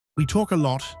We talk a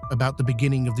lot about the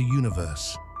beginning of the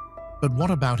universe, but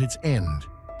what about its end?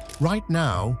 Right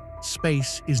now,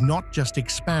 space is not just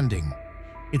expanding,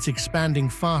 it's expanding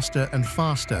faster and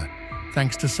faster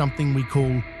thanks to something we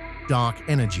call dark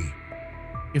energy.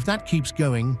 If that keeps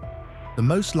going, the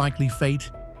most likely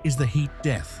fate is the heat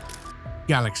death.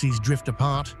 Galaxies drift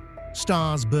apart,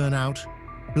 stars burn out,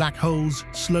 black holes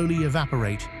slowly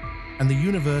evaporate, and the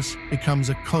universe becomes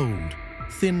a cold,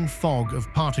 thin fog of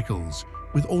particles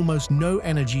with almost no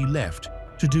energy left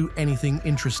to do anything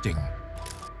interesting.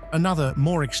 Another,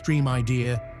 more extreme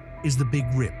idea is the Big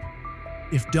Rip.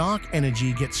 If dark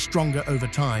energy gets stronger over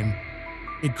time,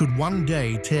 it could one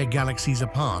day tear galaxies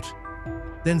apart,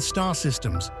 then star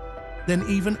systems, then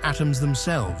even atoms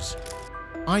themselves.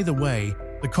 Either way,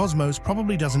 the cosmos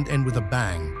probably doesn't end with a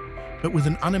bang, but with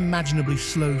an unimaginably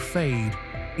slow fade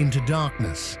into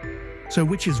darkness. So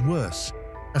which is worse,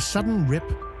 a sudden rip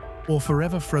or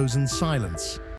forever frozen silence?